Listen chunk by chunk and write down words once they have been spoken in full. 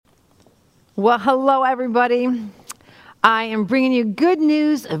Well, hello, everybody. I am bringing you good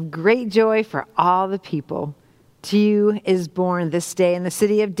news of great joy for all the people. To you is born this day in the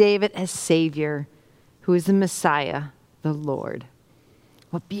city of David a Savior, who is the Messiah, the Lord.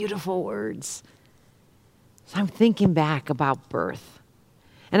 What beautiful words. So I'm thinking back about birth.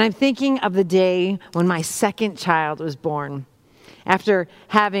 And I'm thinking of the day when my second child was born. After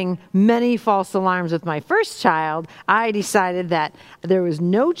having many false alarms with my first child, I decided that there was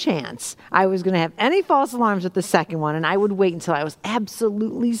no chance I was going to have any false alarms with the second one, and I would wait until I was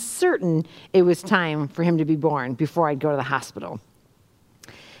absolutely certain it was time for him to be born before I'd go to the hospital.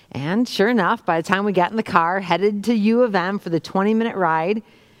 And sure enough, by the time we got in the car, headed to U of M for the 20-minute ride,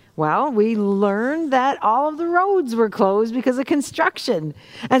 well, we learned that all of the roads were closed because of construction.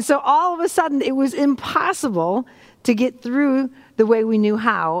 And so all of a sudden, it was impossible to get through the way we knew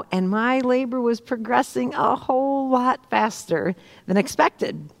how, and my labor was progressing a whole lot faster than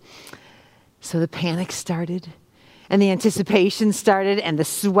expected. So the panic started, and the anticipation started, and the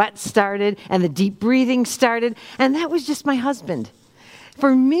sweat started, and the deep breathing started, and that was just my husband.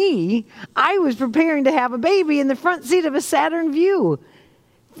 For me, I was preparing to have a baby in the front seat of a Saturn Vue.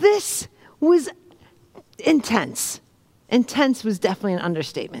 This was intense. Intense was definitely an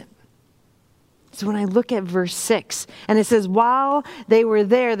understatement. So when I look at verse 6, and it says, while they were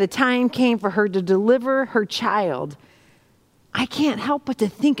there, the time came for her to deliver her child. I can't help but to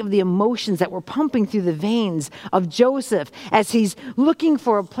think of the emotions that were pumping through the veins of Joseph as he's looking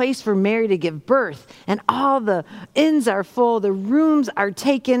for a place for Mary to give birth. And all the inns are full, the rooms are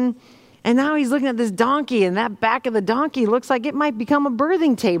taken. And now he's looking at this donkey, and that back of the donkey looks like it might become a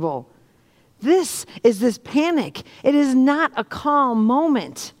birthing table. This panic. It is not a calm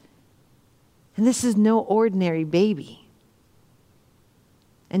moment. And this is no ordinary baby.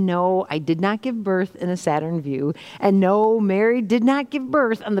 And no, I did not give birth in a Saturn Vue. And no, Mary did not give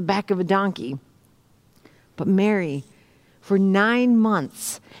birth on the back of a donkey. But Mary, for 9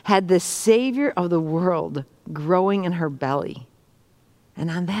 months, had the Savior of the world growing in her belly. And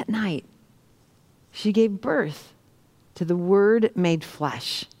on that night, she gave birth to the Word made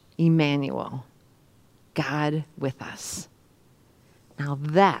flesh, Emmanuel, God with us. Now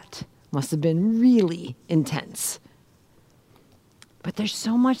that must have been really intense. But there's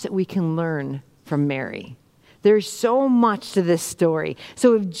so much that we can learn from Mary. There's so much to this story.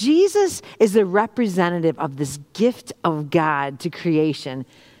 So if Jesus is the representative of this gift of God to creation,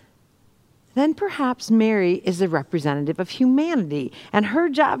 then perhaps Mary is the representative of humanity, and her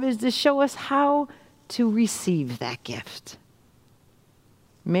job is to show us how to receive that gift.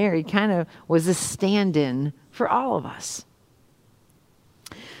 Mary kind of was a stand-in for all of us.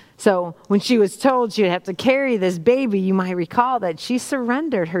 So when she was told she would have to carry this baby, you might recall that she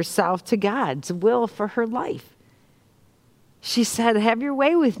surrendered herself to God's will for her life. She said, have your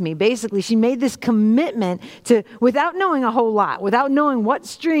way with me. Basically, she made this commitment to, without knowing a whole lot, without knowing what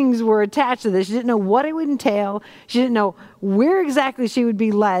strings were attached to this. She didn't know what it would entail. She didn't know where exactly she would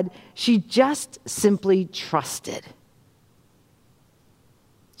be led. She just simply trusted.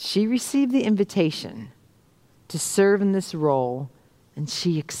 She received the invitation to serve in this role, and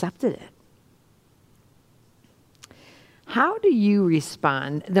she accepted it. How do you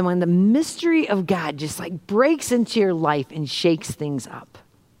respond then when the mystery of God just like breaks into your life and shakes things up?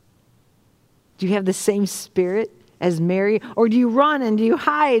 Do you have the same spirit as Mary? Or do you run and do you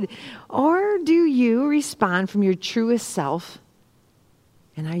hide? Or do you respond from your truest self?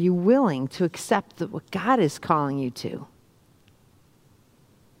 And are you willing to accept what God is calling you to?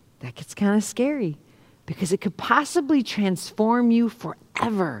 That gets kind of scary because it could possibly transform you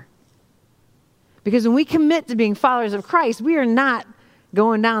forever. Because when we commit to being followers of Christ, we are not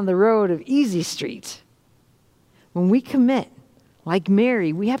going down the road of easy street. When we commit, like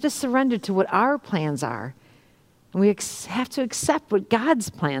Mary, we have to surrender to what our plans are. And we have to accept what God's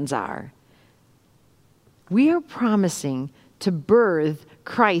plans are. We are promising to birth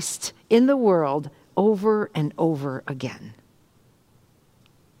Christ in the world over and over again.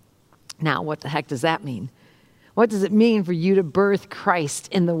 Now, what the heck does that mean? What does it mean for you to birth Christ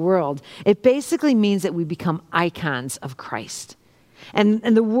in the world? It basically means that we become icons of Christ. And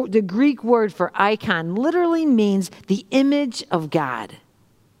the Greek word for icon literally means the image of God.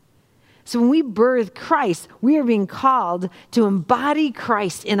 So when we birth Christ, we are being called to embody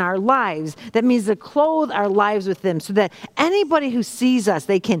Christ in our lives. That means to clothe our lives with Him so that anybody who sees us,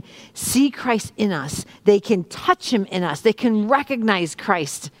 they can see Christ in us. They can touch Him in us. They can recognize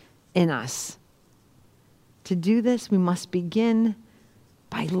Christ in us. To do this, we must begin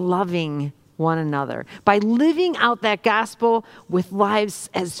by loving one another, by living out that gospel with lives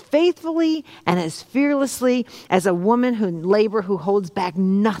as faithfully and as fearlessly as a woman who in labor who holds back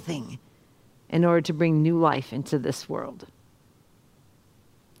nothing in order to bring new life into this world.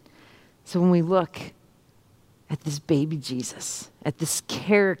 So when we look at this baby Jesus, at this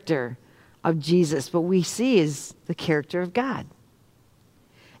character of Jesus, what we see is the character of God.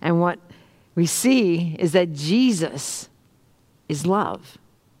 And what we see is that Jesus is love.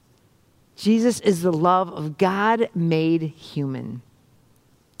 Jesus is the love of God made human.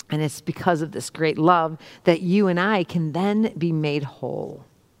 And it's because of this great love that you and I can then be made whole.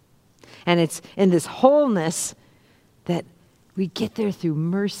 And it's in this wholeness that we get there through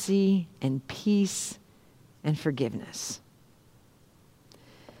mercy and peace and forgiveness.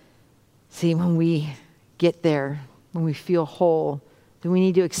 See, when we get there, when we feel whole, then we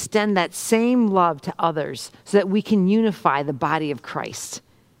need to extend that same love to others so that we can unify the body of Christ.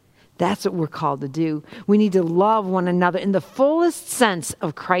 That's what we're called to do. We need to love one another in the fullest sense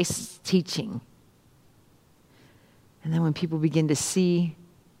of Christ's teaching. And then when people begin to see,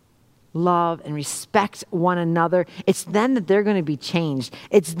 love, and respect one another, it's then that they're going to be changed.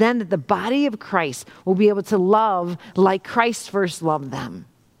 It's then that the body of Christ will be able to love like Christ first loved them.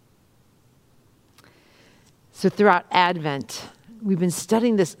 So throughout Advent, we've been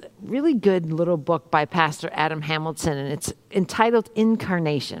studying this really good little book by Pastor Adam Hamilton, and it's entitled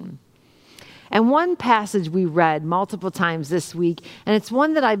Incarnation. And one passage we read multiple times this week, and it's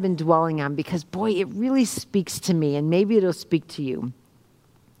one that I've been dwelling on because, boy, it really speaks to me, and maybe it'll speak to you.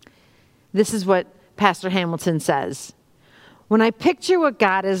 This is what Pastor Hamilton says. When I picture what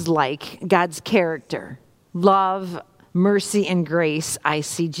God is like, God's character, love, mercy, and grace, I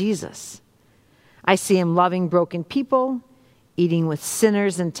see Jesus. I see him loving broken people, eating with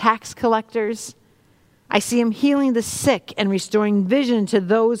sinners and tax collectors. I see him healing the sick and restoring vision to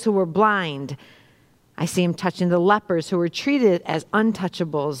those who were blind. I see him touching the lepers who were treated as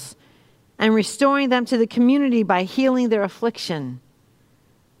untouchables and restoring them to the community by healing their affliction.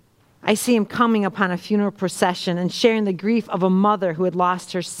 I see him coming upon a funeral procession and sharing the grief of a mother who had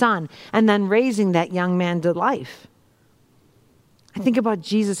lost her son and then raising that young man to life. I think about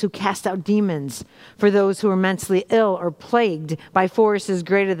Jesus who cast out demons for those who were mentally ill or plagued by forces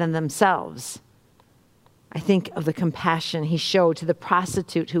greater than themselves. I think of the compassion he showed to the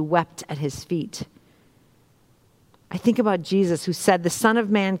prostitute who wept at his feet. I think about Jesus who said the Son of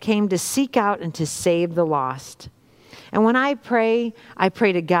Man came to seek out and to save the lost. And when I pray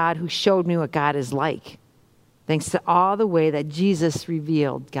to God who showed me what God is like, thanks to all the way that Jesus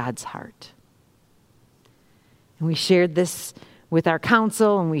revealed God's heart. And we shared this with our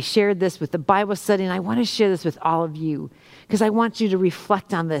council, and we shared this with the Bible study, and I want to share this with all of you because I want you to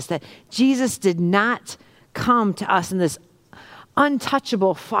reflect on this, that Jesus did not come to us in this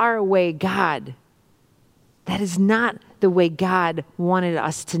untouchable, faraway God. That is not the way God wanted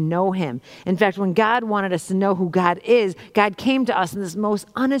us to know him. In fact, when God wanted us to know who God is, God came to us in this most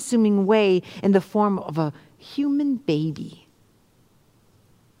unassuming way in the form of a human baby.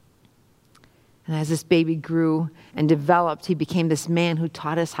 And as this baby grew and developed, he became this man who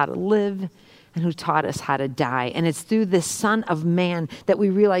taught us how to live and who taught us how to die. And it's through this Son of Man that we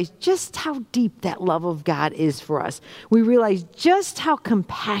realize just how deep that love of God is for us. We realize just how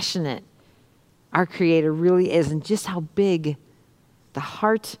compassionate our Creator really is and just how big the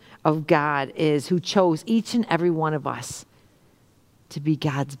heart of God is, who chose each and every one of us to be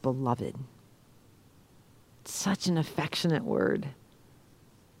God's beloved. It's such an affectionate word.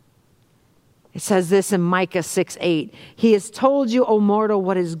 It says this in Micah 6:8. He has told you, O mortal,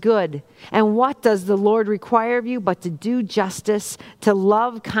 what is good. And what does the Lord require of you but to do justice, to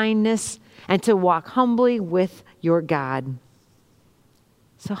love kindness, and to walk humbly with your God?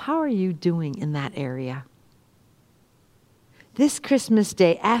 So how are you doing in that area? This Christmas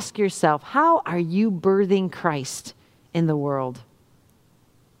day, ask yourself, how are you birthing Christ in the world?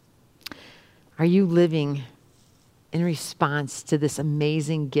 Are you living in response to this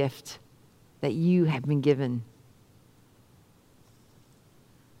amazing gift that you have been given?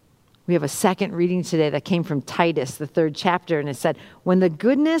 We have a second reading today that came from Titus, the 3rd chapter, and it said, when the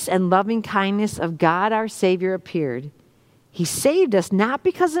goodness and loving kindness of God our Savior appeared, he saved us not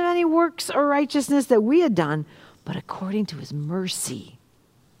because of any works or righteousness that we had done, but according to his mercy.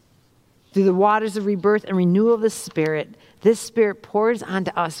 Through the waters of rebirth and renewal of the Spirit, this Spirit pours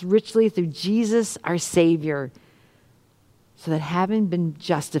onto us richly through Jesus our Savior, so that having been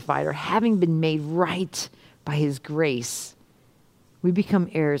justified or having been made right by his grace, we become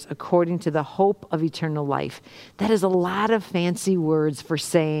heirs according to the hope of eternal life. That is a lot of fancy words for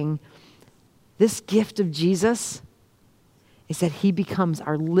saying this gift of Jesus is that he becomes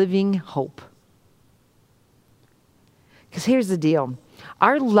our living hope. Because here's the deal.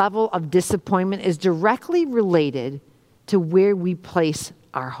 Our level of disappointment is directly related to where we place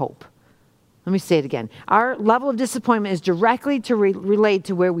our hope. Let me say it again. Our level of disappointment is directly related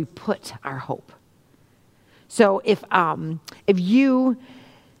to where we put our hope. So if you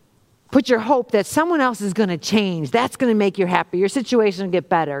put your hope that someone else is going to change, that's going to make you happy, your situation will get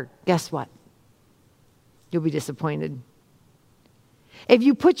better, guess what? You'll be disappointed. If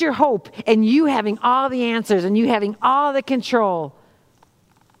you put your hope in you having all the answers and you having all the control,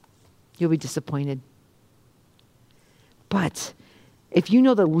 you'll be disappointed. But if you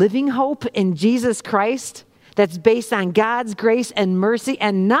know the living hope in Jesus Christ that's based on God's grace and mercy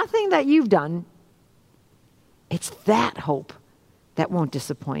and nothing that you've done, it's that hope that won't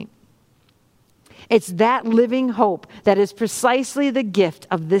disappoint. It's that living hope that is precisely the gift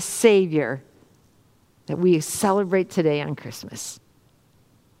of this Savior that we celebrate today on Christmas.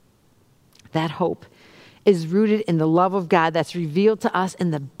 That hope is rooted in the love of God that's revealed to us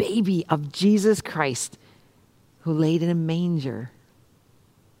in the baby of Jesus Christ who laid in a manger.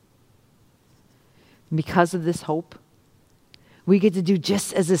 And because of this hope, we get to do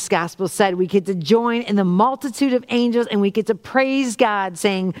just as this gospel said. We get to join in the multitude of angels and we get to praise God,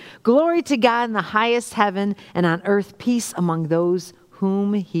 saying, "Glory to God in the highest heaven, and on earth peace among those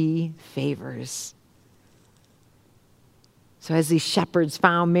whom he favors." So as these shepherds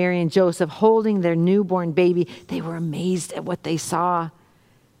found Mary and Joseph holding their newborn baby, they were amazed at what they saw.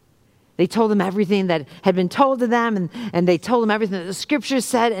 They told them everything that had been told to them, and they told them everything that the scriptures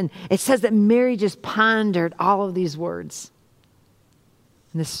said, and it says that Mary just pondered all of these words.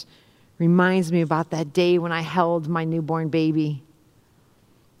 And this reminds me about that day when I held my newborn baby.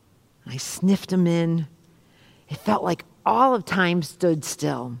 I sniffed him in. It felt like all of time stood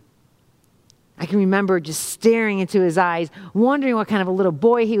still. I can remember just staring into his eyes, wondering what kind of a little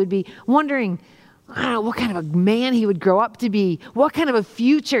boy he would be, wondering, I don't know, what kind of a man he would grow up to be, what kind of a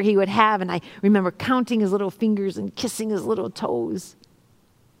future he would have. And I remember counting his little fingers and kissing his little toes.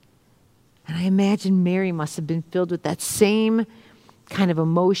 And I imagine Mary must have been filled with that same kind of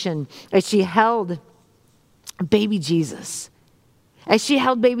emotion as she held baby Jesus. As she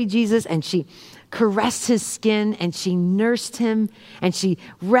held baby Jesus and she caressed his skin and she nursed him and she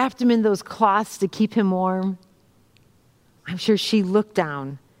wrapped him in those cloths to keep him warm, I'm sure she looked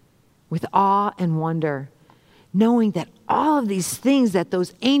down with awe and wonder, knowing that all of these things that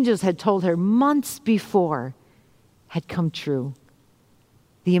those angels had told her months before had come true.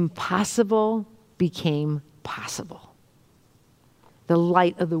 The impossible became possible. The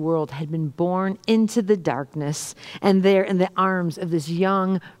light of the world had been born into the darkness, and there in the arms of this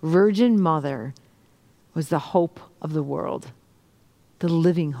young virgin mother was the hope of the world, the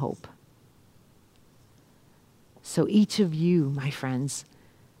living hope. So each of you, my friends,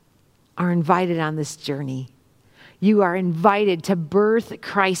 are invited on this journey. You are invited to birth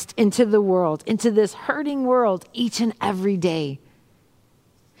Christ into the world, into this hurting world each and every day.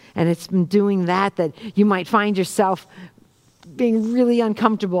 And it's been doing that you might find yourself being really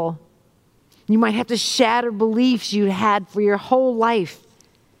uncomfortable. You might have to shatter beliefs you had for your whole life.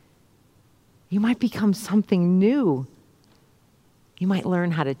 You might become something new. You might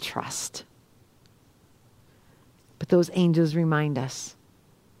learn how to trust. But those angels remind us,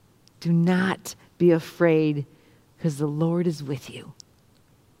 do not be afraid because the Lord is with you.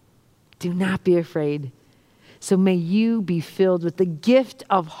 Do not be afraid. So may you be filled with the gift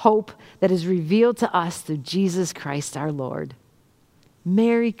of hope that is revealed to us through Jesus Christ our Lord.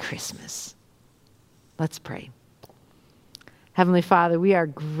 Merry Christmas. Let's pray. Heavenly Father, we are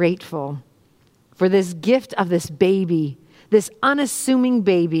grateful for this gift of this baby, this unassuming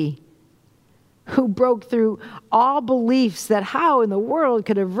baby who broke through all beliefs that how in the world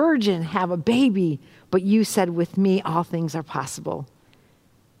could a virgin have a baby? But you said, with me, all things are possible.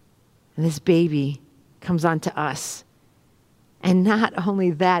 And this baby comes onto us. And not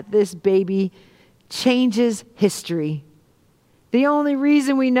only that, this baby changes history. The only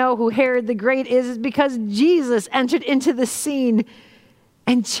reason we know who Herod the Great is because Jesus entered into the scene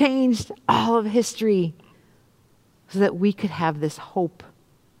and changed all of history so that we could have this hope.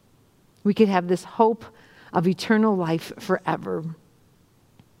 We could have this hope of eternal life forever.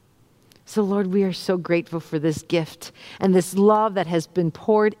 So, Lord, we are so grateful for this gift and this love that has been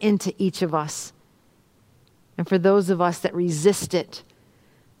poured into each of us. And for those of us that resist it,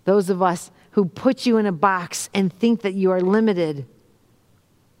 those of us who put you in a box and think that you are limited,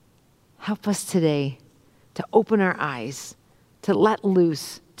 help us today to open our eyes, to let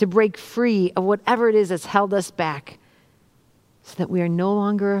loose, to break free of whatever it is that's held us back, so that we are no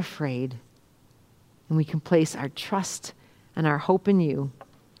longer afraid and we can place our trust and our hope in you,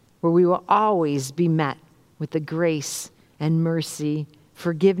 where we will always be met with the grace and mercy,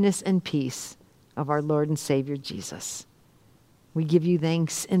 forgiveness and peace of our Lord and Savior Jesus. We give you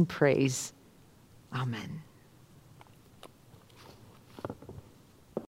thanks and praise Amen.